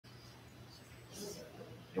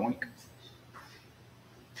Yoink.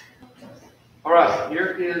 All right, here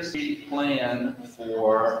is the plan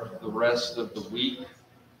for the rest of the week.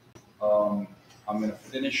 I'm going to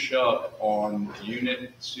finish up on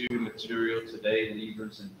Unit 2 material today,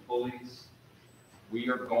 levers and pulleys. We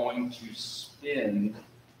are going to spend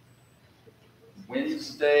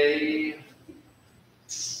Wednesday, I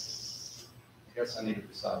guess I need to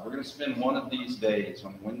decide. We're going to spend one of these days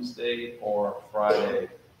on Wednesday or Friday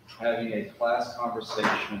having a class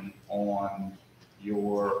conversation on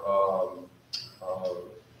your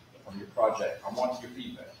project. I want your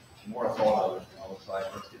feedback. The more I thought of it, I was like,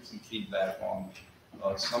 let's get some feedback on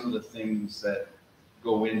some of the things that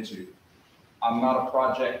go into. I'm not a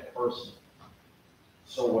project person.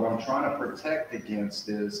 So what I'm trying to protect against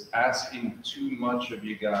is asking too much of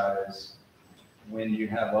you guys when you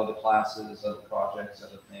have other classes, other projects,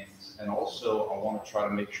 other things. And also I want to try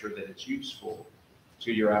to make sure that it's useful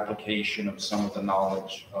to your application of some of the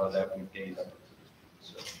knowledge that we've gained up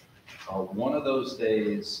to this. So one of those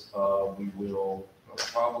days we will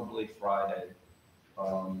probably Friday.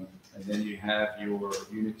 And then you have your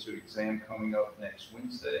Unit 2 exam coming up next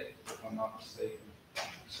Wednesday, if I'm not mistaken.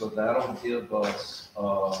 So that'll give us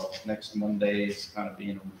next Monday's kind of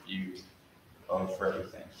being a review for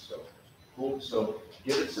everything. So cool. So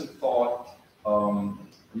give it some thought.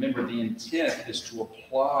 Remember, the intent is to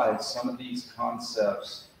apply some of these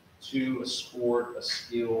concepts to a sport, a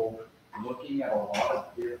skill, looking at a lot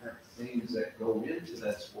of different things that go into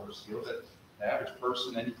that sport or skill that the average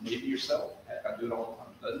person, and maybe yourself, heck, I do it all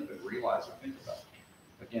the time, doesn't even realize or think about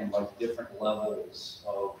it. Again, like different levels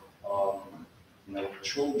of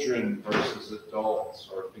children versus adults,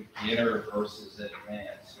 or beginner versus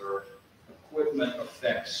advanced, or equipment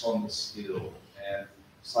effects on the skill, and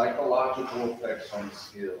psychological effects on the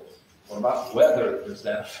skill. What about weather? Does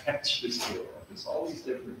that affect your skill? There's all these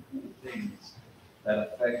different cool things that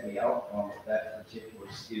affect the outcome of that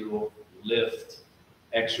particular skill, lift,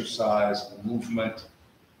 exercise, movement.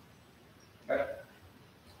 Okay.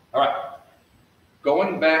 All right.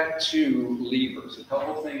 Going back to levers, a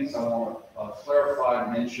couple of things I want to clarify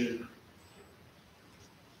and mention.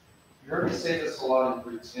 You heard me say this a lot in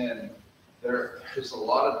Group 10. There's a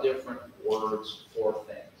lot of different words for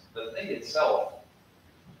things. The thing itself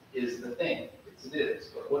is the thing. It is.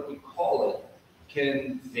 But what we call it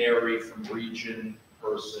can vary from region,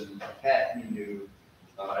 person, cat, menu,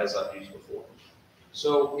 as I've used before.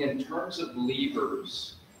 So in terms of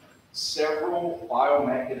levers, several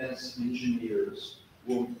biomechanists, engineers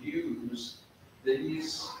will use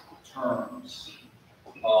these terms.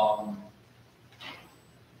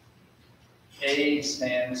 A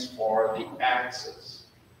stands for the axis,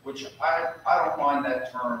 which I don't mind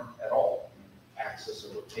that term at all. Axis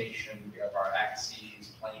of rotation, we have our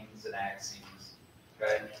axes, planes and axes,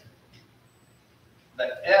 okay?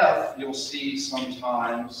 The F, you'll see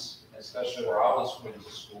sometimes, especially where I was going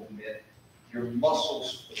to school, meant your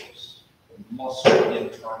muscles force, the muscle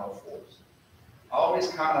internal force. I always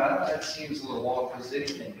kind of, that seems a little odd because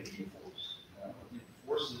anything can be force.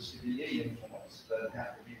 Forces can be any influence, it doesn't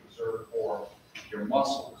have to be reserved for your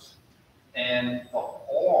muscles. And the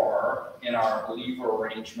R in our lever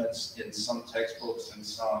arrangements in some textbooks and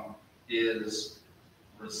some is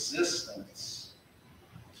resistance.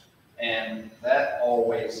 And that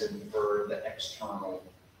always inferred the external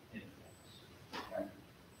influence. Okay?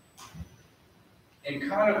 And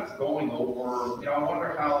kind of going over, I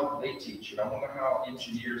wonder how they teach it. I wonder how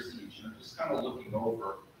engineers teach it. I'm just kind of looking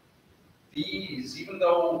over these, even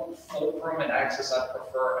though fulcrum and axis, I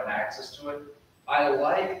prefer an axis to it. I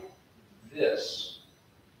like this,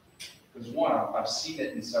 because one, I've seen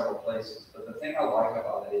it in several places, but the thing I like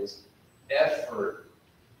about it is effort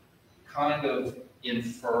kind of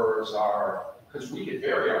infers because we can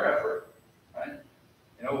vary our effort, right?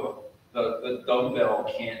 The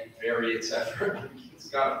dumbbell can't vary its effort, it's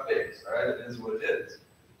got a fix, right? It is what it is.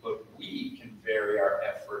 But we can vary our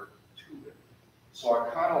effort to it. So I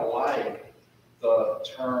kind of like the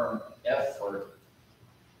term effort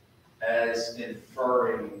as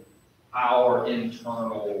inferring our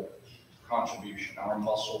internal contribution, our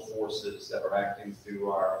muscle forces that are acting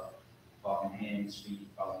through our hands,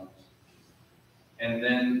 feet, bones. And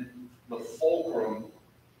then the fulcrum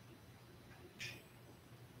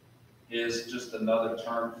is just another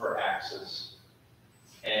term for axis,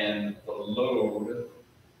 and the load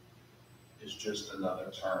is just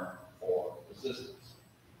another term for resistance.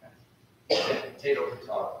 Okay. Potato,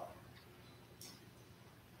 potato.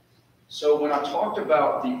 So when I talked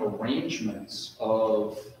about the arrangements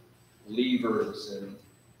of levers and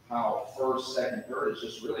how first, second, third is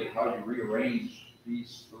just really how you rearrange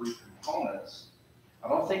these three components, I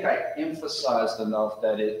don't think I emphasized enough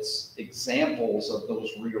that it's examples of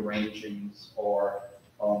those rearrangings are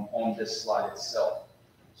on this slide itself.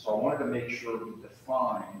 So I wanted to make sure we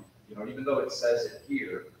define, even though it says it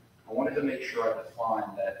here, I wanted to make sure I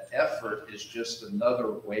define that effort is just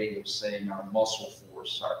another way of saying our muscle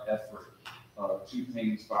force, our effort. Two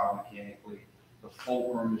things biomechanically. The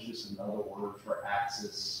fulcrum is just another word for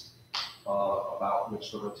axis, about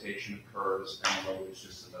which the rotation occurs, and the load is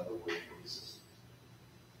just another word for the system.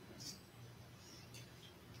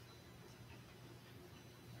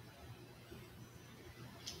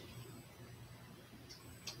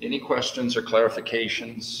 Any questions or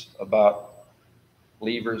clarifications about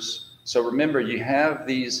levers? So remember, you have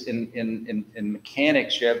these in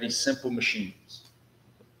mechanics, you have these simple machines,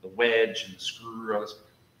 the wedge and the screw.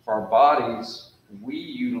 For our bodies, we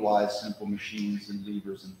utilize simple machines and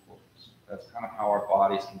levers and pulleys. That's kind of how our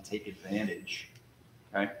bodies can take advantage,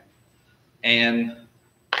 okay? And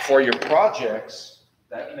for your projects,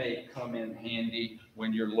 that may come in handy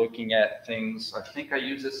when you're looking at things. I think I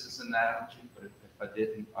use this as an analogy, but if I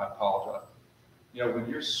didn't, I apologize. When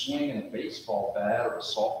you're swinging a baseball bat or a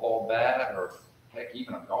softball bat or heck,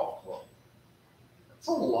 even a golf club, that's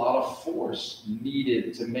a lot of force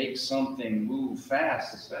needed to make something move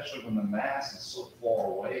fast, especially when the mass is so far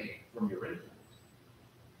away from your influence.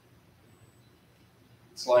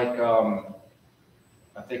 It's like,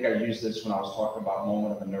 I think I used this when I was talking about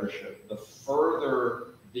moment of inertia. The further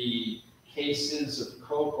the cases of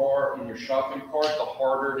Coke are in your shopping cart, the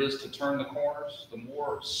harder it is to turn the corners. The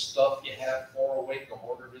more stuff you have far away, the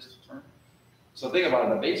harder it is to turn. So think about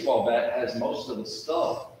it, a baseball bat has most of the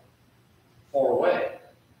stuff far away.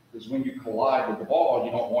 Because when you collide with the ball,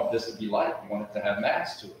 you don't want this to be light, you want it to have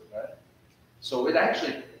mass to it, right? So it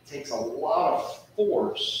actually takes a lot of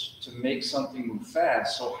force to make something move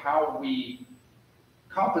fast. So how we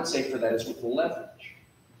compensate for that is with leverage.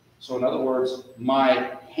 So in other words,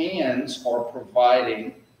 my hands are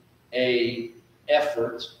providing a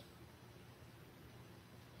effort.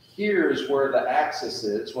 Here's where the axis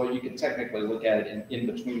is. Well, you can technically look at it in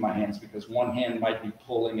between my hands because one hand might be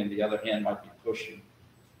pulling and the other hand might be pushing.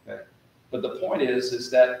 Okay? But the point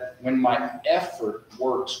is that when my effort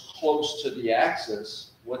works close to the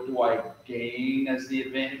axis, what do I gain as the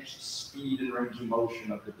advantage? Speed and range of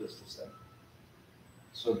motion of the distal segment.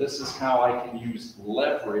 So this is how I can use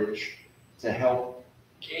leverage to help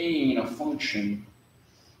gain a function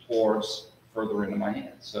towards further into my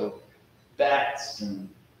hand. So bats and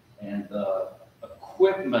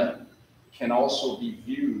equipment can also be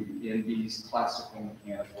viewed in these classical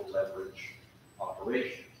mechanical leverage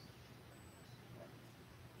operations.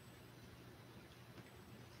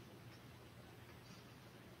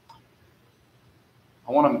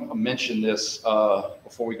 I want to mention this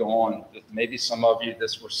before we go on. Maybe some of you,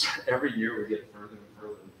 this was every year we get further and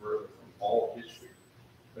further and further from all history.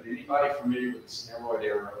 But anybody familiar with the steroid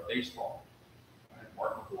era of baseball? Right?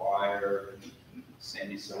 Mark McGwire,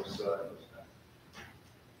 Sandy Sosa,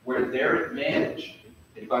 where their advantage.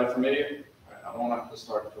 Anybody familiar? Right, I don't have to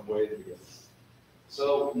start the way that we get.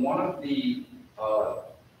 So one of the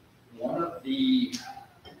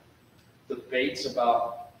debates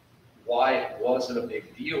about why it wasn't a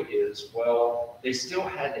big deal is, well, they still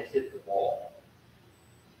had to hit the ball,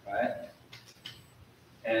 right?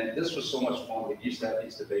 And this was so much fun. We used to have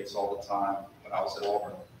these debates all the time when I was at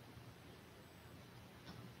Auburn.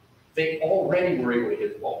 They already were able to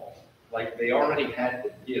hit the ball. Like they already had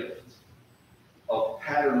the gift of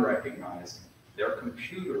pattern recognizing. Their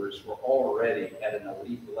computers were already at an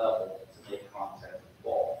elite level to make contact with the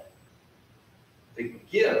ball. The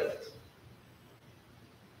gift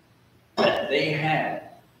that they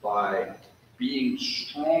had by being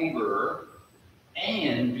stronger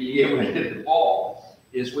and being able to hit the ball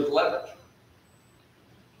is with leverage.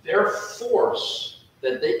 Their force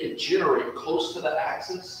that they could generate close to the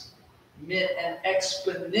axis meant an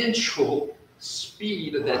exponential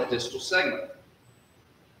speed of that distal segment.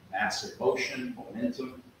 Massive motion,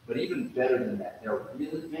 momentum, but even better than that, their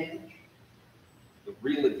real advantage, the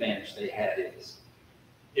real advantage they had is,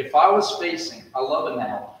 if I was facing, I love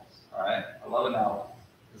analogies, all right? I love analogies,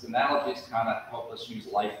 because analogies kind of help us use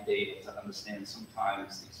life data to understand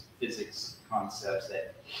sometimes these physics concepts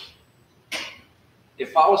that,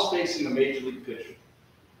 if I was facing a major league pitcher,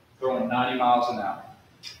 throwing 90 miles an hour,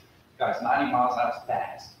 guys, 90 miles an hour is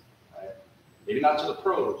fast, right? Maybe not to the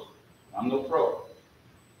pros, I'm no pro.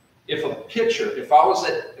 If a pitcher, if I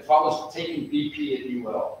was taking BP at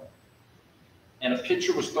UL, and a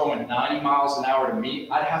pitcher was throwing 90 miles an hour to me,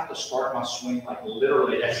 I'd have to start my swing like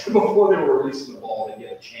literally before they were releasing the ball to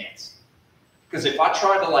get a chance. Because if I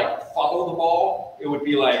tried to like follow the ball, it would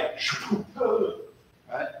be like,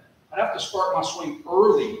 right? I'd have to start my swing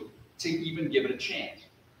early to even give it a chance.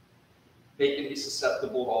 They can be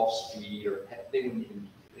susceptible to off speed, or they wouldn't even,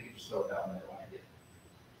 they could just throw it down there when I get it.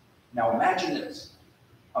 Now imagine this.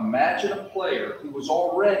 Imagine a player who was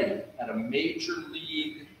already at a major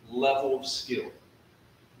league level of skill,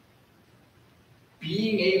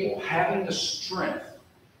 being able, having the strength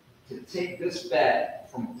to take this bat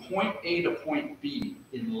from point A to point B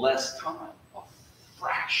in less time, a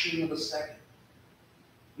fraction of a second.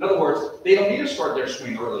 In other words, they don't need to start their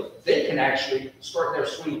swing early. They can actually start their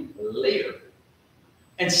swing later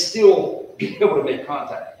and still be able to make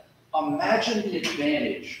contact. Imagine the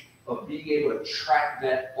advantage of being able to track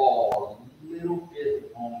that ball a little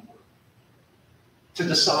bit longer to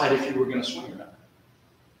decide if you were going to swing or not.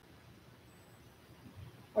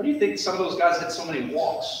 Why do you think some of those guys had so many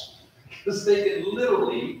walks? Because they could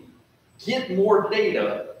literally get more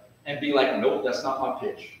data and be like, nope, that's not my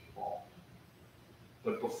pitch.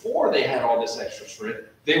 But before they had all this extra strength,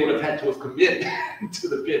 they would have had to have committed to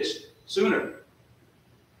the pitch sooner.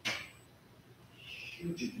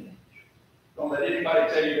 Huge advantage. Don't let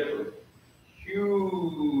anybody tell you different.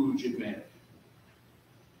 Huge advantage.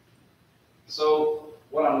 So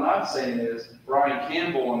what I'm not saying is Brian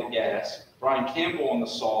Campbell on the gas, Brian Campbell on the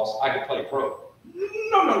sauce, I could play pro.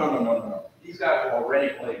 No. These guys are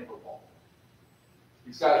already playing football.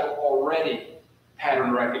 These guys are already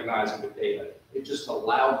pattern recognizing with data. It just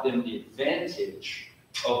allowed them the advantage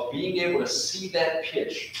of being able to see that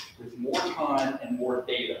pitch with more time and more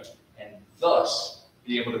data, and thus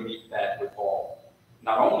be able to meet that with ball.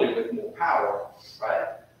 Not only with more power, right?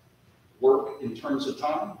 Work in terms of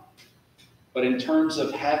time, but in terms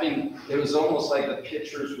of having, it was almost like the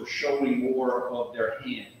pitchers were showing more of their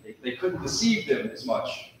hand. They couldn't deceive them as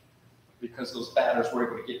much because those batters were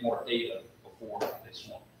able to get more data before they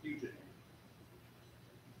swung. Huge advantage.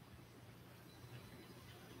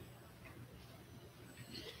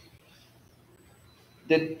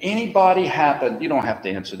 Did anybody happen, you don't have to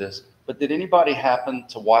answer this, but did anybody happen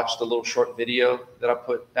to watch the little short video that I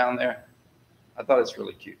put down there? I thought it's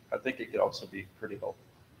really cute. I think it could also be pretty helpful.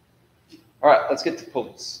 All right, let's get to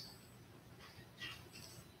pulleys.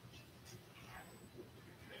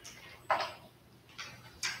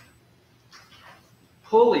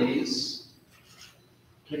 Pulleys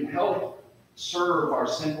can help serve our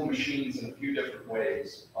simple machines in a few different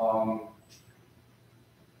ways.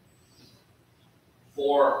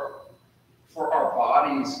 For our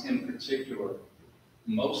bodies in particular,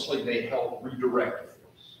 mostly they help redirect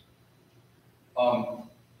force.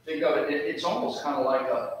 Think of it, it's almost kind of like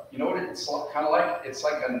a, you know what it's kind of like? It's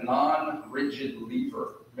like a non-rigid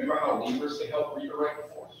lever. Remember how levers can help redirect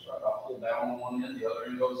the force, right? I'll pull down on one end, the other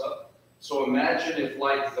end goes up. So imagine if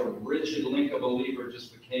like the rigid link of a lever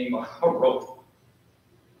just became a rope.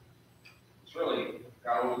 It's really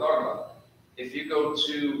kind of what we're talking about. If you go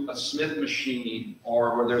to a Smith machine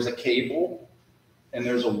or where there's a cable and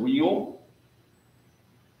there's a wheel,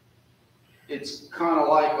 it's kind of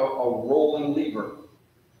like a rolling lever.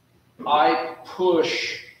 I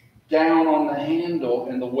push down on the handle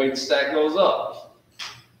and the weight stack goes up.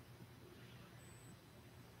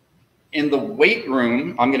 In the weight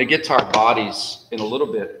room, I'm going to get to our bodies in a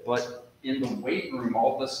little bit, but in the weight room,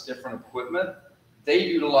 all this different equipment, they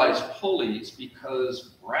utilize pulleys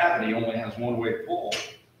because gravity only has one way to pull.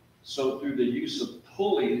 So through the use of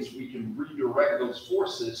pulleys, we can redirect those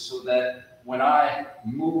forces so that when I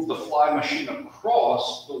move the fly machine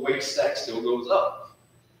across, the weight stack still goes up.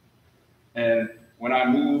 And when I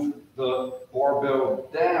move the barbell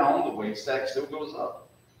down, the weight stack still goes up.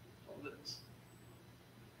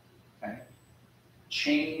 Okay?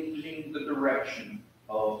 Changing the direction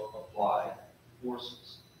of applied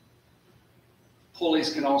forces.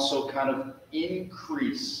 Pulleys can also kind of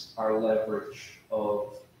increase our leverage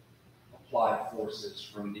of applied forces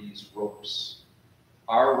from these ropes.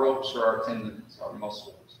 Our ropes are our tendons, our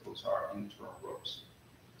muscles. Those are our internal ropes.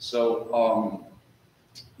 So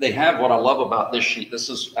they have what I love about this sheet. This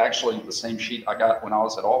is actually the same sheet I got when I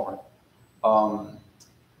was at Auburn.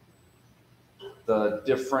 The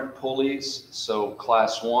different pulleys. So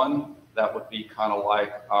class 1, that would be kind of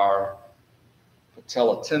like our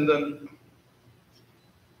patella tendon,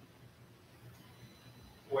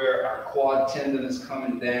 where our quad tendon is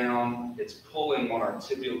coming down, it's pulling on our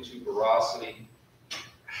tibial tuberosity.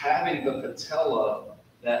 Having the patella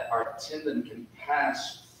that our tendon can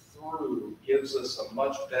pass through gives us a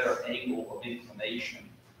much better angle of inclination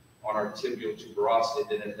on our tibial tuberosity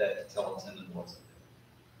than if that patella tendon wasn't there.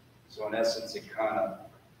 So in essence, it kind of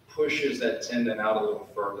pushes that tendon out a little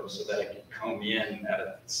further so that it can come in at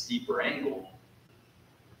a steeper angle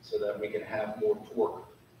so that we can have more torque,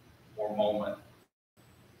 more moment,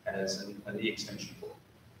 as a knee extension pulley.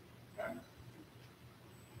 Okay?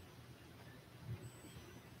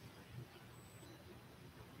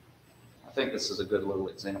 I think this is a good little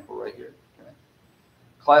example right here. Okay?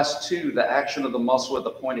 Class 2, the action of the muscle at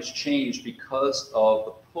the point is changed because of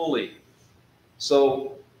the pulley.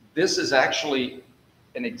 So this is actually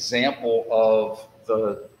an example of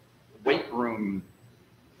the weight room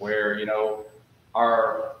where, you know,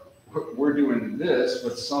 we're doing this,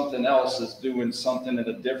 but something else is doing something in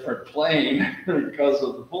a different plane because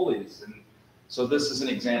of the pulleys. And so this is an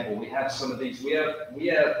example. We have some of these. We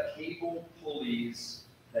have cable pulleys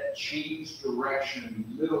that change direction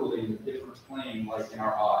literally in a different plane, like in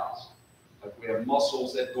our eyes. Like we have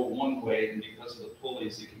muscles that go one way, and because of the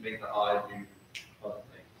pulleys, you can make the eye do other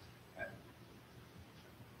things. Okay.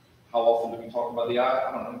 How often do we talk about the eye?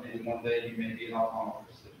 I don't know. Maybe one day you may be an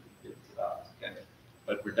optometrist that you get to that. Okay.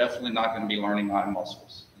 But we're definitely not going to be learning eye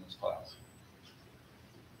muscles in this class.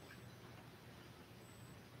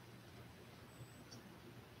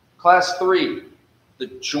 Class 3, the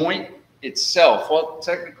joint itself. Well,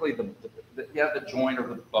 technically, the joint or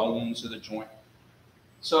the bones of the joint.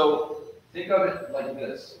 So think of it like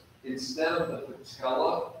this. Instead of the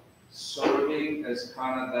patella serving as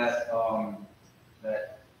kind of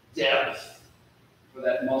that depth for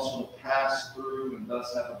that muscle to pass through and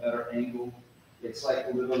thus have a better angle, it's like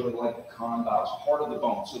literally like the condyle, it's part of the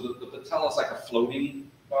bone. So the patella is like a floating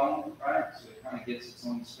bone, right? So it kind of gets its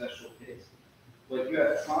own special case. But you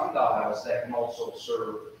have condyles that can also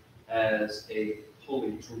serve as a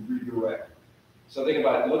pulley to redirect. So think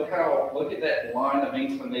about it. Look at that line of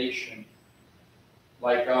inclination.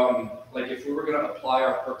 Like if we were going to apply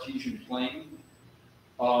our Cartesian plane,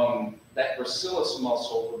 that gracilis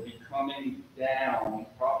muscle would be coming down,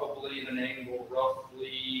 probably at an angle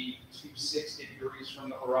roughly 260 degrees from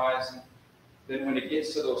the horizon. Then when it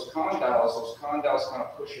gets to those condyles kind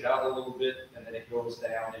of push it out a little bit, and then it goes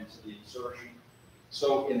down into the insertion.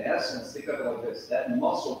 So in essence, think of it like this. That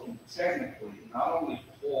muscle can technically not only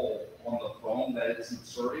pull on the bone that it's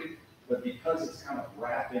inserting, but because it's kind of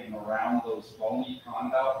wrapping around those bony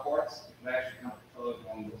condyle parts, it can actually kind of tug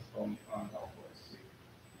on those bony condyle parts too.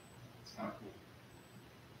 It's kind of cool.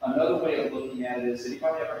 Another way of looking at it is,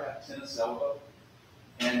 anybody ever have tennis elbow?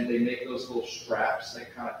 And they make those little straps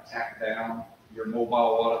that kind of tack down your mobile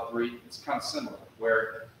Wada 3. It's kind of similar,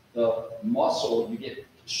 where the muscle, you get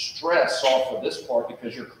stress off of this part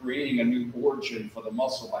because you're creating a new origin for the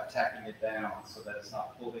muscle by tacking it down so that it's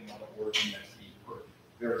not pulling on the origin that's being put.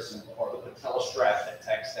 Very simple. Or the patella strap that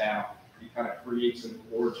tacks down, you kind of create an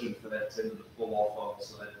origin for that tendon to pull off of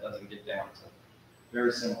so that it doesn't get down to.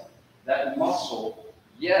 Very similar. That muscle,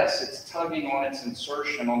 yes, it's tugging on its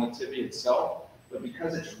insertion on the tibia itself, but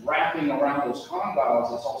because it's wrapping around those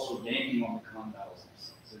condyles, it's also yanking on the condyles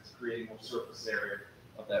themselves. So it's creating more surface area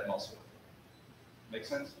of that muscle. Make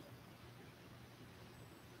sense?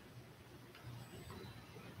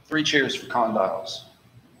 3 cheers for condyles.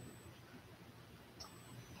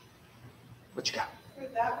 What you got? For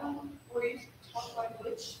that one, were you talking about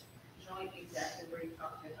which joint exactly were you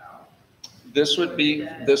talking about? This would be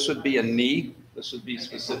a knee. This would be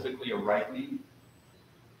specifically a right knee.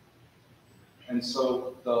 And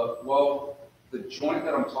so the joint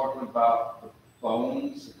that I'm talking about, the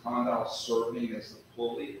bones, the condyle serving as the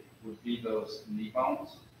pulley, would be those knee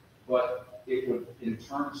bones. But it would, in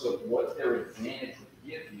terms of what their advantage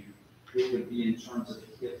would give you, it would be in terms of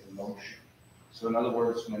hip motion. So in other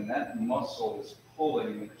words, when that muscle is pulling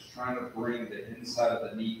and it's trying to bring the inside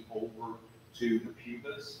of the knee over to the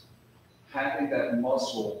pubis, having that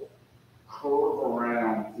muscle curve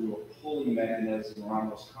around through a pulley mechanism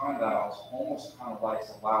around those condyles almost kind of like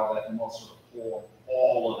to allow that muscle to pull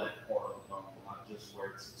all of that part of the bone, not just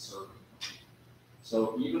where it's inserted.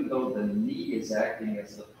 So even though the knee is acting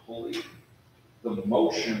as the pulley, the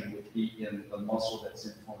motion would be in the muscle that's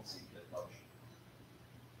influencing hip motion.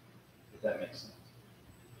 If that makes sense.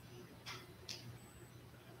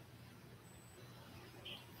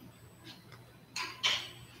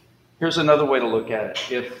 Here's another way to look at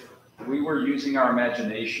it. If we were using our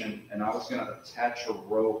imagination and I was going to attach a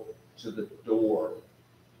rope to the door,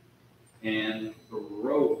 and the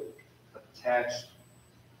rope attached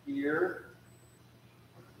here,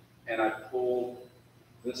 and I pulled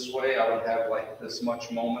this way, I would have like this much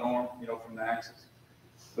moment arm, from the axis.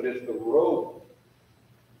 But if the rope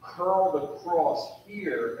curled across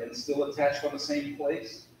here and still attached on the same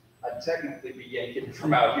place, I'd technically be yanking it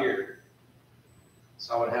from out here.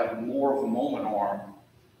 So I would have more of a moment arm,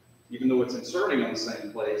 even though it's inserting on the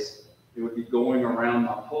same place, it would be going around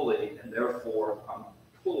my pulley, and therefore I'm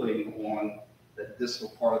pulling on the distal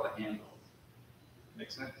part of the handle.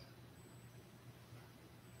 Make sense?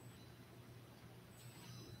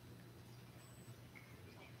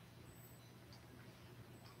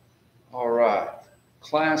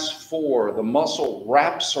 Class 4, the muscle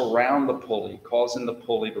wraps around the pulley, causing the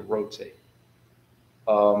pulley to rotate.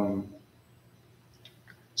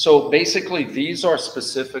 So basically, these are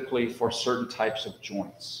specifically for certain types of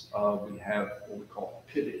joints. We have what we call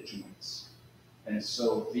pivot joints. And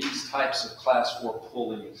so these types of class 4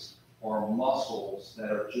 pulleys are muscles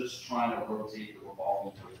that are just trying to rotate the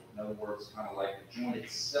revolving wheel. In other words, kind of like the joint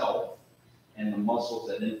itself and the muscles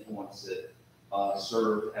that influence it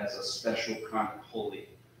serve as a special kind of pulley.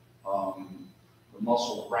 The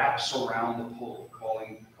muscle wraps around the pulley,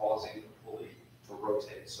 causing the pulley to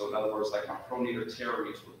rotate. So in other words, like my pronator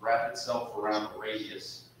teres would wrap itself around the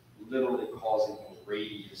radius, literally causing the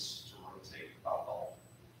radius to rotate about all.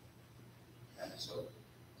 And so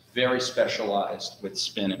it's very specialized with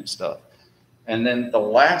spin and stuff. And then the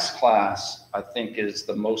last class, I think, is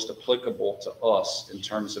the most applicable to us in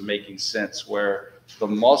terms of making sense, where the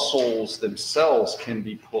muscles themselves can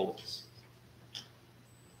be pulleys.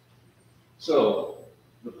 So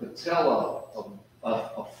the patella,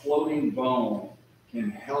 a floating bone,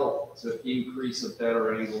 can help to increase a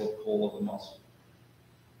better angle of pull of the muscle.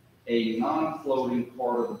 A non-floating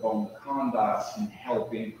part of the bone, the condyle, can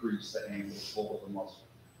help increase the angle of pull of the muscle.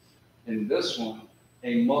 In this one,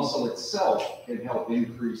 a muscle itself can help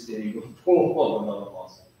increase the angle of pull of another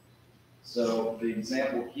muscle. So the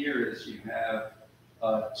example here is you have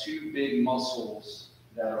two big muscles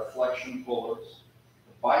that are flexion pullers.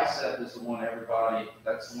 The bicep is the one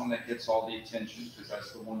that's the one that gets all the attention because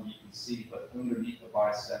that's the one you can see, but underneath the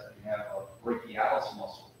bicep you have a brachialis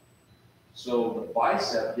muscle. So the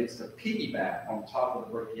bicep gets to piggyback on top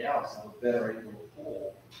of the brachialis and have a better angle of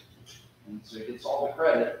pull. And so it gets all the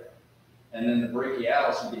credit. And then the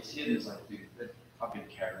brachialis, when it gets hidden, is like, dude, I've been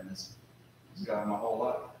carrying this guy my whole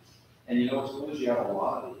life. And you know what's cool is you have a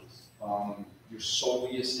lot of these. Your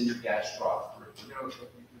soleus and your gastroc. You know,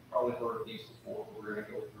 you've probably heard of these before, but we're going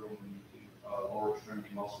to go through them when you do lower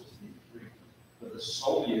extremity muscles deep. But the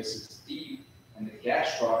soleus is deep, and the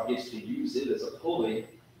gastroc gets to use it as a pulley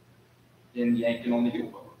in yanking on the heel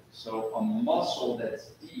bone. So a muscle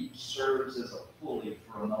that's deep serves as a pulley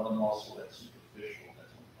for another muscle that's superficial.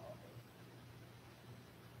 That's on top of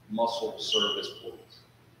it. Muscles serve as pulleys.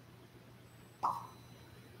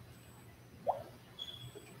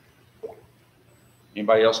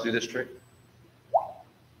 Anybody else do this trick?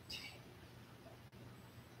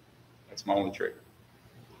 That's my only trick.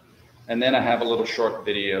 And then I have a little short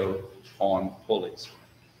video on pulleys.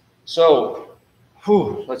 So,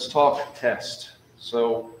 let's talk test.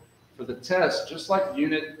 So for the test, just like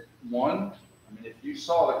unit 1, I mean, if you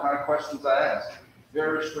saw the kind of questions I asked,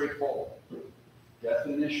 very straightforward.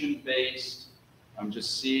 Definition based. I'm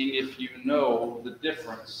just seeing if you know the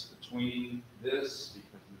difference between this,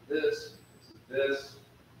 because of this, this.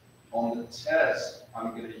 On the test,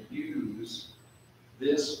 I'm going to use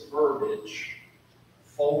this verbiage,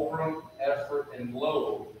 fulcrum, effort, and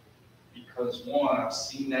load, because 1, I've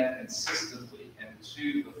seen that consistently, and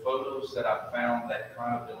 2, the photos that I found that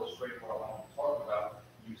kind of illustrate what I want to talk about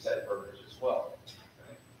use that verbiage as well.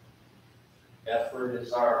 Okay? Effort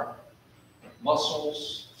is our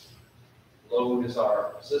muscles, load is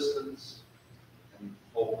our resistance, and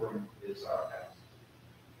fulcrum is our axis.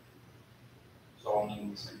 It's all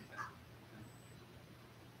meaning the same thing.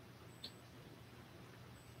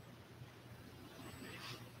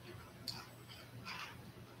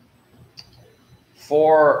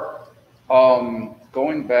 For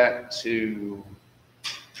going back to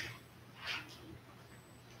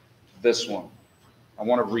this one, I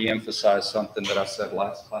want to reemphasize something that I said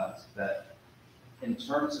last class, that in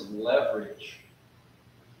terms of leverage,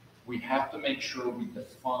 we have to make sure we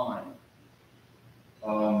define.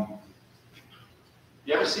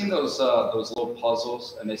 You ever seen those little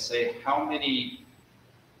puzzles, and they say how many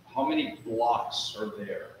blocks are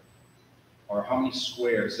there, or how many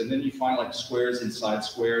squares, and then you find like squares inside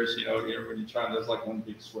squares. You know when you try, there's like one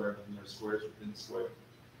big square, and there's squares within square.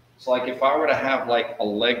 So like if I were to have like a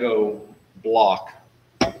Lego block,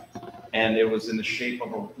 and it was in the shape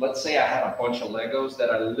of let's say I had a bunch of Legos that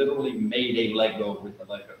I literally made a Lego with the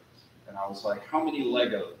Legos, and I was like, how many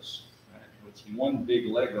Legos? Right? It's one big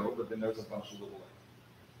Lego, but then there's a bunch of little Legos.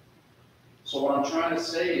 So what I'm trying to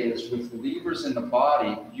say is, with levers in the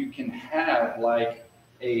body, you can have like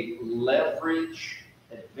a leverage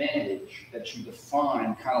advantage that you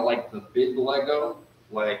define, kind of like the big Lego,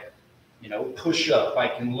 like, push up. I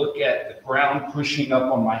can look at the ground pushing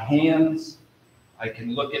up on my hands. I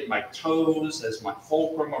can look at my toes as my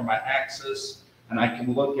fulcrum or my axis, and I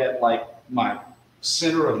can look at like my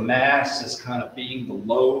center of mass as kind of being the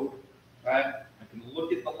load, right? I can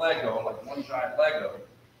look at the Lego like one giant Lego,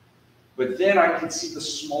 but then I can see the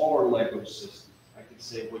smaller Lego systems. I can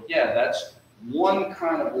say, well, yeah, that's one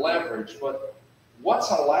kind of leverage, but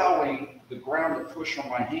what's allowing the ground to push on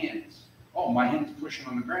my hands? Oh, my hands pushing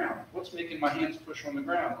on the ground. What's making my hands push on the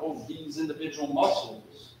ground? Oh, these individual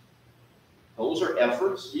muscles. Those are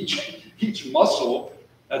efforts. Each muscle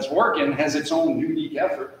that's working has its own unique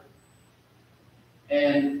effort.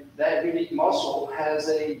 And that unique muscle has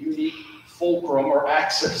a unique fulcrum or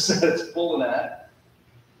axis that it's pulling at.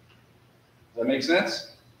 Does that make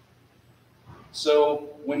sense? So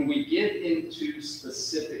when we get into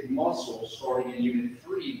specific muscles, starting in Unit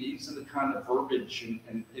 3, these are the kind of verbiage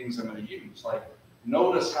and things I'm going to use. Like,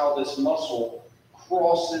 notice how this muscle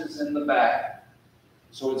crosses in the back.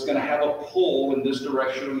 So it's going to have a pull in this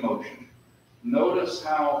direction of motion. Notice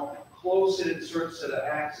how close it inserts to the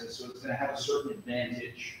axis, so it's going to have a certain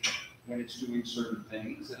advantage when it's doing certain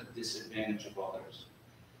things and a disadvantage of others.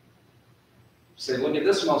 Say, look at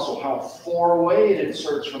this muscle, how far away it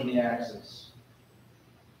inserts from the axis.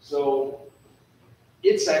 So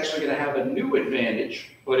it's actually going to have a new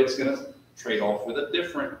advantage, but it's going to trade off with a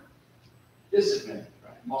different disadvantage.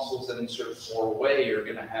 Right? Muscles that insert far away are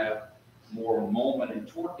going to have more moment and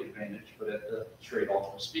torque advantage, but at the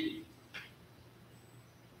trade-off of speed.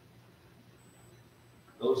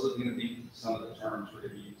 Those are going to be some of the terms we're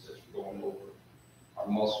going to use as we're going over our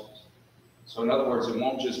muscles. So in other words, it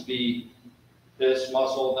won't just be this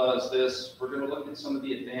muscle does this. We're going to look at some of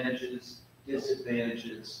the advantages,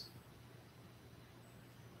 disadvantages.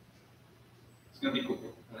 It's going to be cool.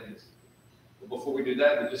 I think it's, but before we do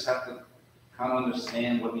that, we just have to kind of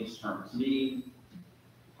understand what these terms mean,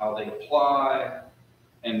 how they apply,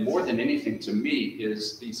 and more than anything to me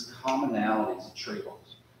is these commonalities,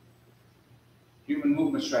 trade-offs. Human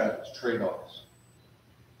movement strategies, trade-offs.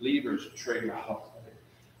 Levers, trade-offs.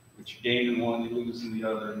 Which you gain in one, you lose in the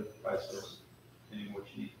other, and vice versa, depending on what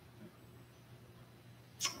you need.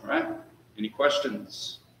 All right, any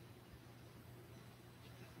questions?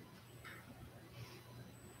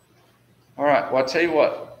 All right, well, I'll tell you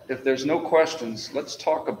what, if there's no questions, let's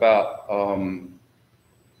talk about,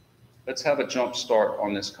 let's have a jump start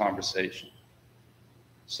on this conversation.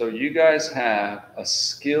 So you guys have a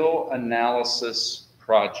skill analysis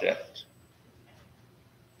project.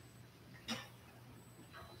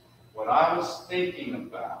 What I was thinking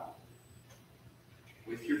about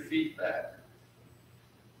with your feedback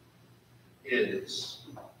is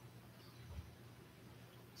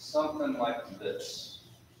something like this.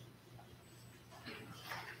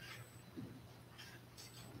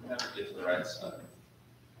 Never get to the right side.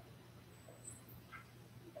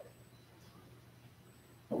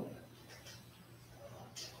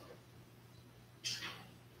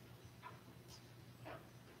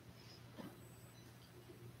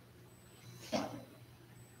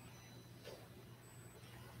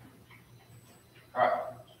 All right,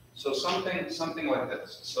 so something like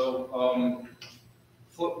this. So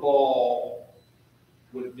football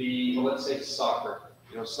would be, well, let's say soccer.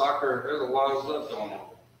 You know, soccer, there's a lot of stuff going on.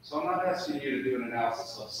 So I'm not asking you to do an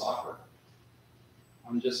analysis of soccer.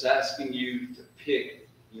 I'm just asking you to pick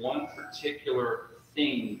one particular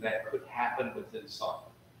thing that could happen within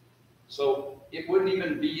soccer. So it wouldn't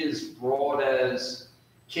even be as broad as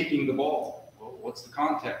kicking the ball. Well, what's the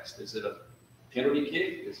context? Is it a penalty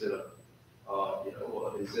kick? Is it a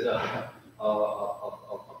is it a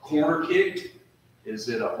corner kick? Is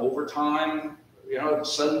it an overtime? You know,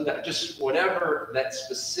 sudden, just whatever that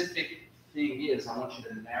specific thing is, I want you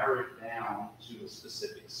to narrow it down to a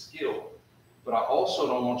specific skill. But I also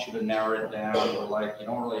don't want you to narrow it down to like you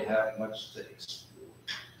don't really have much to explore.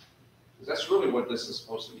 Because that's really what this is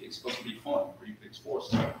supposed to be. It's supposed to be fun where you can explore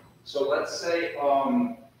stuff. So let's say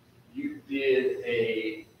you did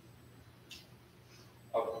a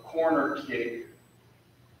corner kick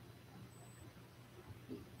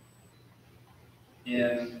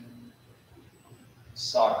in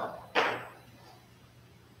soccer.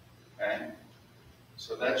 Okay?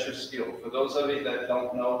 So that's your skill. For those of you that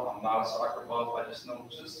don't know, I'm not a soccer buff. I just know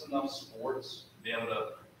just enough sports to be able to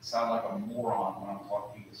sound like a moron when I'm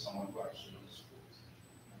talking to someone who actually knows sports.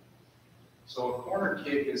 So a corner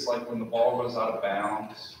kick is like when the ball goes out of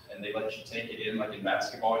bounds and they let you take it in, like in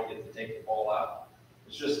basketball, you get to take the ball out.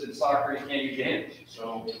 It's just in soccer, you can't use your hands.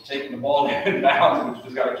 So taking the ball in bounds, you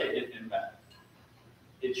just got to kick it in back.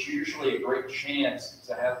 It's usually a great chance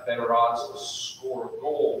to have better odds to score a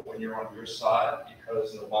goal when you're on your side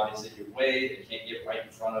because nobody's in your way. They can't get right in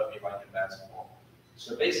front of you like in basketball.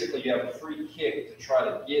 So basically, you have a free kick to try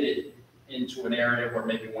to get it into an area where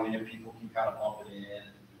maybe one of your people can kind of bump it in.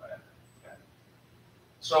 Right? Okay.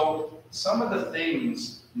 So some of the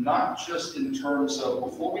things, not just in terms of,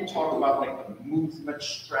 before we talk about like the movement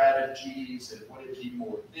strategies and would it be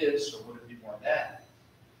more this or would it be more that,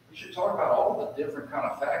 we should talk about all the different kind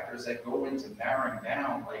of factors that go into narrowing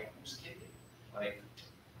down, like who's kicking. Like,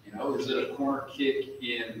 you know, is it a corner kick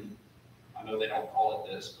in, I know they don't call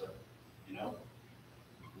it this, but, you know,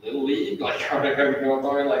 Little League, like, are they going to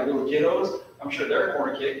talking like little kiddos? I'm sure their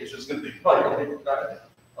corner kick is just going to be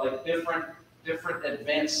like different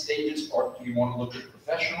advanced stages. Or do you want to look at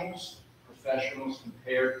professionals? Professionals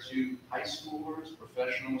compared to high schoolers,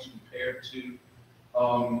 professionals compared to,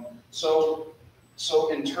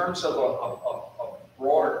 so in terms of a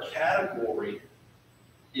broader category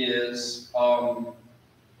is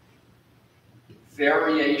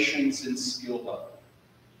variations in skill level.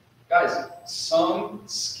 Guys, some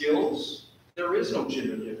skills, there is no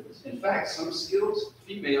gender difference. In fact, some skills,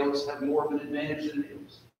 females have more of an advantage than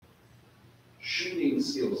males. Shooting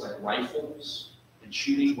skills like rifles and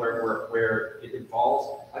shooting where it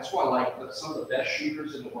involves, that's why like some of the best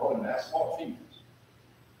shooters in the world in basketball are females.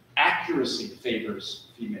 Accuracy favors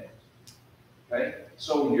females. Okay?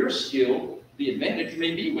 So your skill, the advantage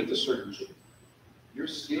may be with a certain gym. Your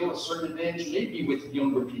skill, a certain advantage may be with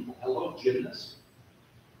younger people. Hello, gymnasts.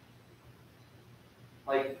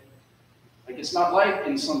 Like it's not like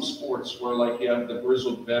in some sports where like you have the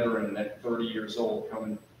grizzled veteran at 30 years old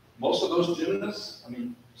coming. Most of those gymnasts, I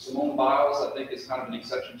mean, Simone Biles, I think is kind of an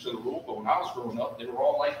exception to the rule, but when I was growing up, they were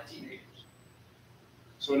all like teenagers.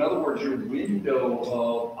 So in other words, your window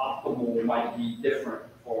of optimal might be different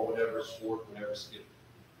for whatever sport, whatever skill.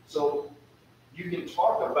 So you can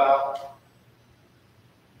talk about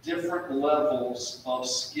different levels of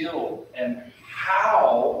skill and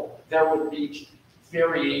how there would be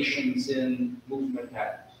variations in movement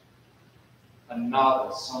patterns. A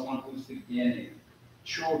novice, someone who's beginning,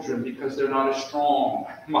 children, because they're not as strong,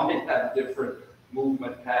 might have different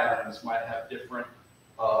movement patterns, might have different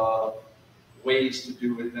ways to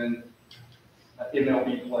do it than an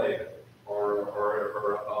MLB player or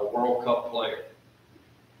a World Cup player.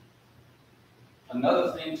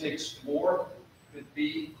 Another thing to explore could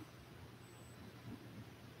be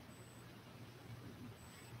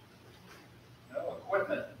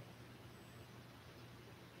equipment.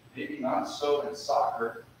 Maybe not so in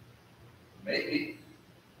soccer. Maybe,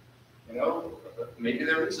 you know, maybe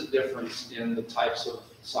there is a difference in the types of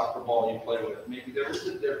soccer ball you play with. Maybe there is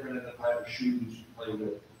a difference in the type of shoes you play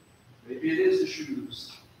with. Maybe it is the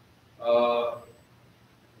shoes.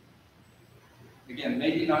 Again,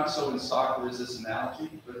 maybe not so in soccer as this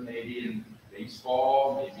analogy, but maybe in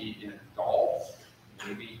baseball, maybe in golf,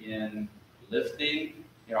 maybe in lifting.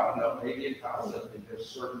 You know, I don't know, maybe in powerlifting, there's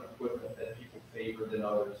certain equipment that people favor than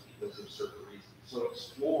others because of certain reasons. So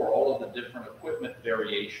explore all of the different equipment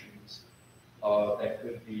variations that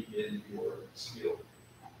could be in your skill.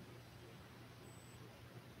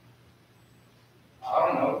 I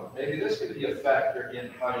don't know, maybe this could be a factor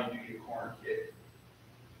in how you do your corner kick.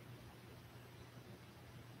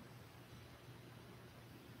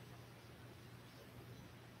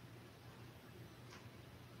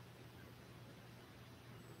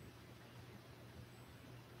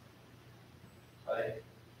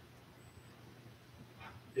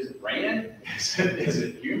 Is it raining? Is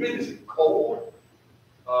it humid? Is it cold?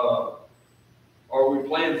 Are we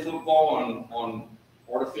playing football on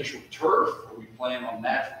artificial turf? Are we playing on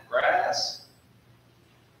natural grass?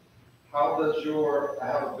 How does I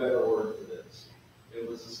have a better word for this. It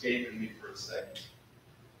was escaping me for a second.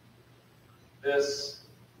 This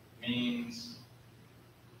means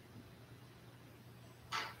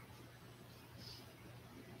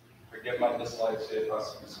forget my dyslexia if I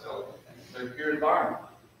can spell it. They're your environment.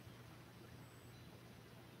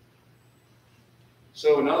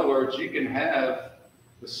 So in other words, you can have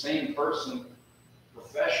the same person,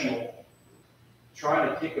 professional, trying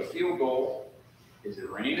to kick a field goal. Is it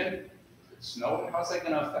raining? Is it snowing? How's that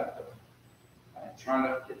going to affect them? Right? Trying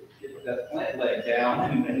to get that plant leg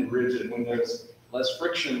down and rigid when there's less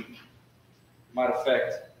friction might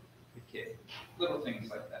affect the kick. Little things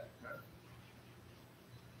like that.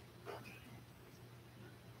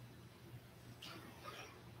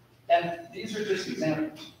 And these are just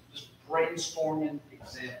examples, just brainstorming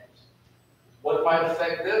examples. What might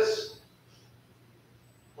affect this?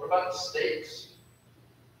 What about the steaks?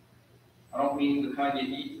 I don't mean the kind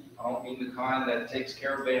you eat. I don't mean the kind that takes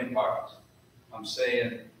care of vampires. I'm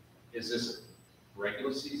saying, is this a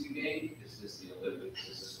regular season game? Is this the Olympics?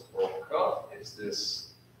 Is this the World Cup? Is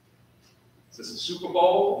this a Super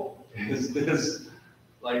Bowl? Is this,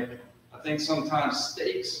 like, I think sometimes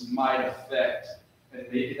steaks might affect, and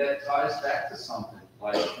maybe that ties back to something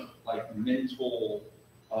like mental,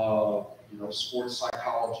 sports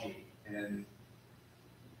psychology and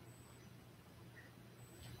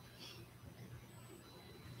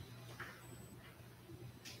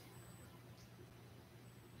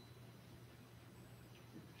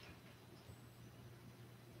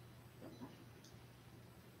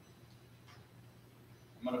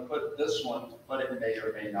I'm gonna put this one, but it may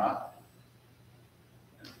or may not.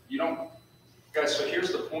 You don't, guys, so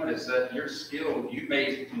here's the point is that your skill, you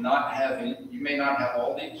may not have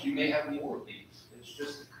all these, you may have more of these. It's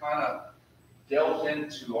just to kind of delve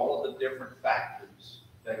into all of the different factors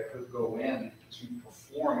that could go in to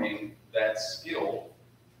performing that skill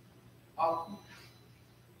optimally.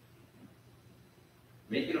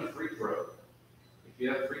 Making a free throw. If you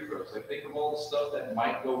have free throws, like think of all the stuff that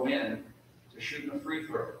might go in to shooting a free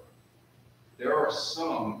throw. There are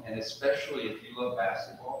some, and especially if you love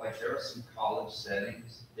basketball, like there are some college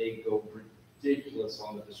settings, they go ridiculous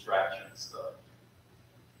on the distraction stuff.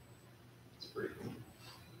 It's pretty cool.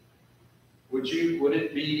 Would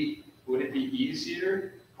it be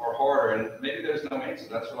easier or harder? And maybe there's no answer.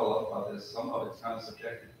 That's what I love about this. Some of it's kind of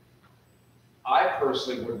subjective. I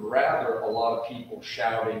personally would rather a lot of people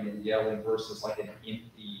shouting and yelling versus like an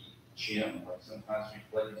empty gym. Like sometimes we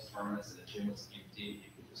play these tournaments and the gym was empty,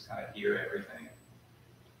 you could just kind of hear everything.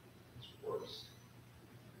 It's worse.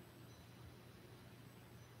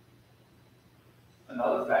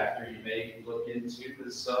 Another factor you may look into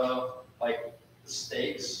is like the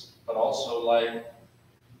stakes, but also like,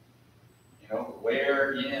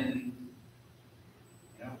 where in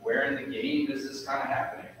the game is this kind of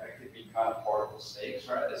happening? That could be kind of part of the stakes,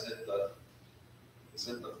 right? Is it the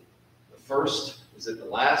first? Is it the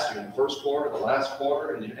last? You're in the first quarter, the last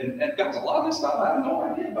quarter, and guys, a lot of this stuff I have no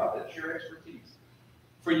idea about. That's your expertise.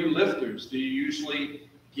 For you lifters, do you usually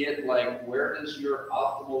get like where does your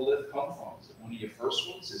optimal lift come from? Is it one of your first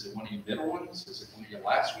ones? Is it one of your middle ones? Is it one of your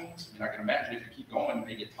last ones? I mean, I can imagine if you keep going, you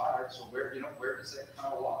may get tired. So where does that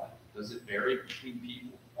kind of lie? Does it vary between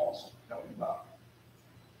people? Also, tell me about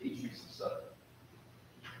it. Teach me some stuff.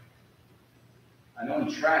 I know in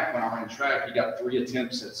track, when I ran track, you got 3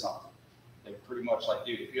 attempts at something. They pretty much like,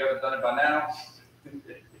 dude, if you haven't done it by now,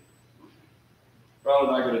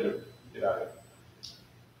 probably not gonna do it. Get out of it.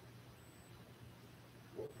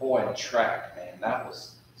 Boy, track, man, that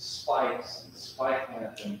was spikes and spike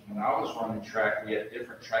length. And when I was running track, we had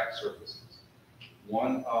different track surfaces.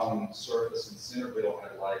 One surface in Centerville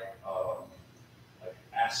had like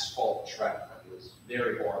asphalt track. It was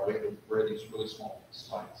very hard. We had to wear these really small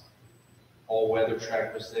spikes. All-weather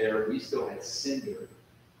track was there. We still had cinder.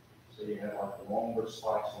 So you had like the longer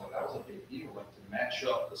spikes on it. That was a big deal, like to match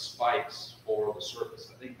up the spikes for the surface.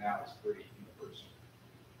 I think now it's pretty universal.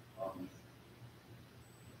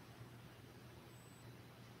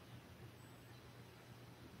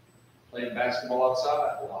 Playing basketball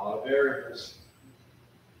outside, a lot of variables.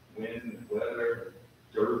 Wind, weather,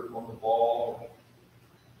 dirt on the ball.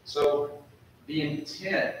 So the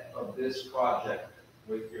intent of this project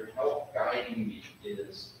with your help guiding me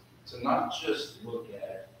is to not just look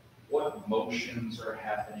at what motions are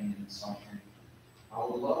happening in something. I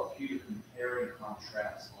would love for you to compare and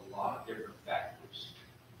contrast a lot of different factors,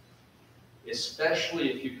 especially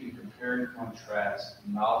if you can compare and contrast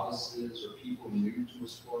novices or people new to a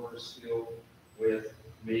sport or skill with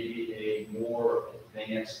maybe a more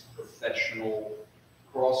advanced professional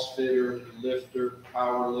CrossFitter, lifter,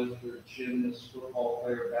 power lifter, gymnast, football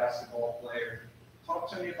player, basketball player. Talk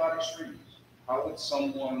to me about extremes. How would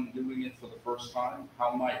someone doing it for the first time,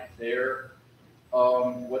 how might their,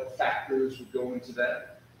 what factors would go into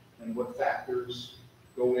that, and what factors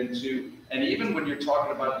go into, and even when you're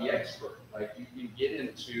talking about the expert, like you can get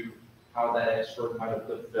into how that expert might have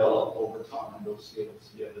developed over time and those skills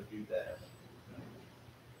to be able to do that.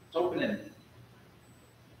 It's open-ended.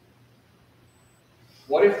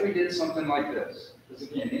 What if we did something like this? Because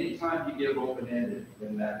again, anytime you give open-ended,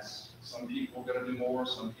 then that's, some people are going to do more,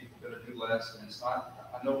 some people are going to do less, and it's not,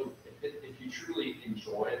 I know if you truly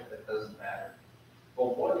enjoy it, that doesn't matter.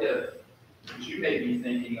 But what if, because you may be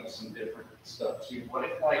thinking of some different stuff too, what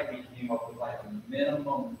if like we came up with like a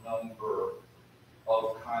minimum number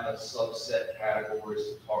of kind of subset categories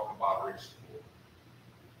to talk about or explore,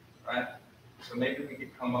 right? So maybe we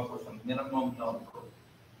could come up with a minimum number.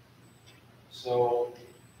 So,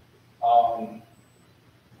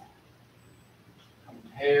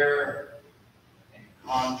 compare and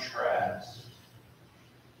contrast.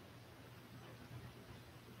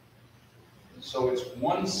 So it's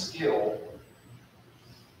one skill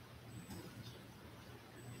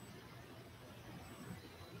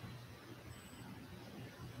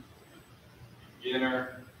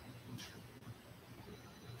beginner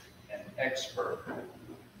and expert.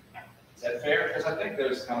 Is that fair? Because I think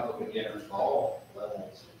there's kind of a beginner for all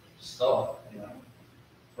levels of stuff, you know.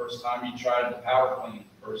 First time you tried the power clean,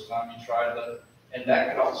 first time you tried and that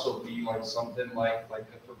could also be like something like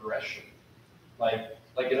a progression. Like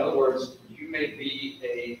in other words, you may be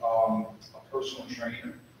a personal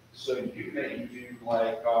trainer So you may do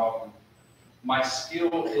like, my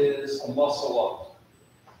skill is a muscle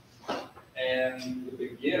up. And the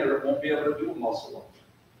beginner won't be able to do a muscle up.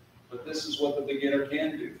 But this is what the beginner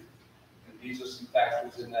can do. And these are some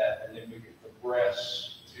factors in that, and then we can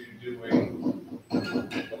progress to doing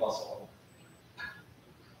the muscle up.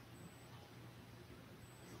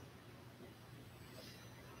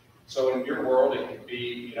 So in your world, it could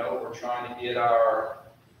be, we're trying to get our,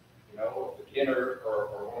 beginner or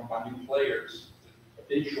one of my new players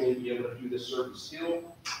to eventually be able to do this certain skill.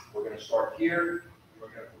 We're going to start here, and we're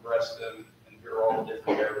going to progress them, and here are all the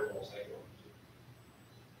different variables they go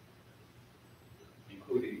into,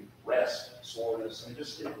 including rest, soreness, and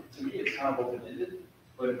just, to me, it's kind of open-ended,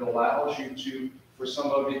 but it allows you to, for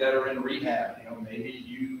some of you that are in rehab, maybe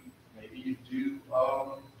you do,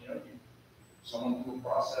 someone through a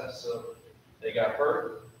process of they got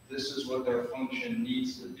hurt, this is what their function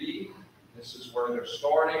needs to be, this is where they're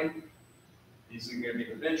starting, these are going to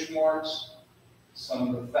be the benchmarks.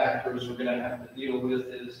 Some of the factors we're going to have to deal with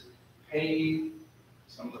is pain.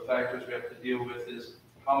 Some of the factors we have to deal with is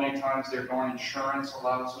how many times their darn insurance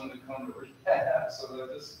allows them to come to rehab. So they're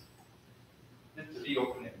just meant to be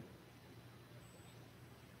open-ended.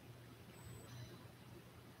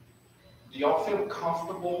 Do y'all feel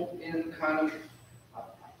comfortable in kind of,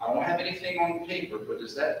 I don't have anything on paper, but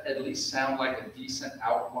does that at least sound like a decent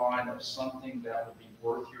outline of something that would be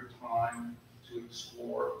worth your time to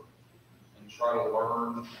explore and try to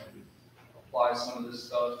learn and apply some of this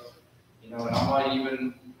stuff? And I might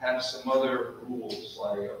even have some other rules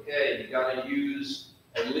like, okay, you got to use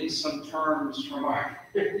at least some terms from our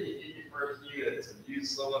first units and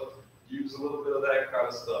use a little bit of that kind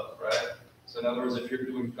of stuff, right? So in other words, if you're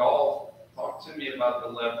doing golf, talk to me about the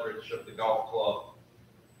leverage of the golf club.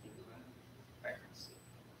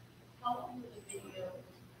 How long would the video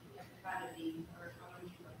kind of be, or how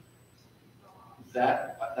much you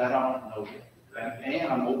That I don't know yet.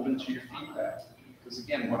 And I'm open to your feedback. Because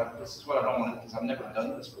again, this is what I don't want to, because I've never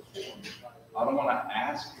done this before. I don't want to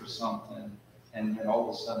ask for something and then all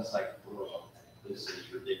of a sudden it's like, bro, this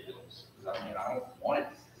is ridiculous. Because I don't want it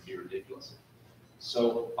to be ridiculous.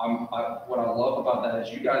 So what I love about that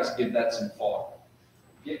is you guys give that some thought.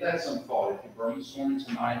 Give that some thought. If you're brainstorming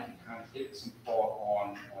tonight, you kind of give it some thought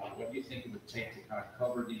on what you think it would take to kind of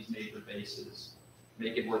cover these major bases,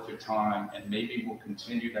 make it worth your time, and maybe we'll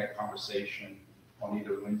continue that conversation on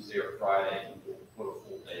either Wednesday or Friday, and we'll put a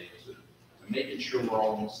full day to making sure we're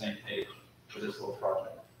all on the same page for this little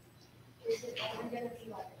project. Is it ever going to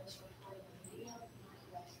be like this recording video?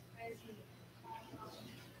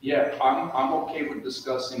 Yeah, I'm okay with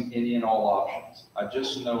discussing any and all options. I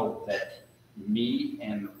just know that me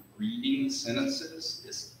and reading sentences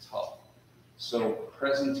is tough. So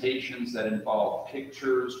presentations that involve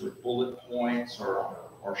pictures with bullet points or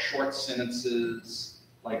short sentences,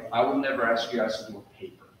 like I would never ask you guys to do a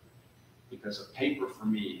paper because a paper for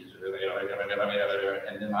me is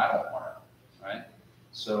and then I don't learn, right?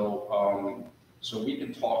 So so we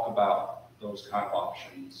can talk about those kind of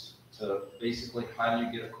options to basically how do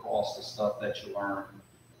you get across the stuff that you learn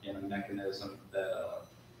in a mechanism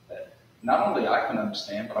that not only I can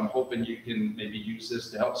understand, but I'm hoping you can maybe use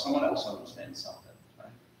this to help someone else understand something,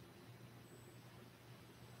 right?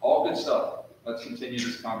 All good stuff. Let's continue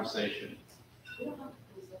this conversation.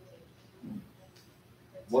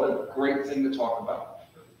 What a great thing to talk about.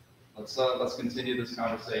 Let's continue this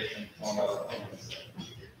conversation on other things.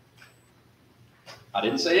 I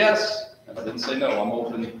didn't say yes, and I didn't say no. I'm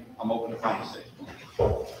open to conversation.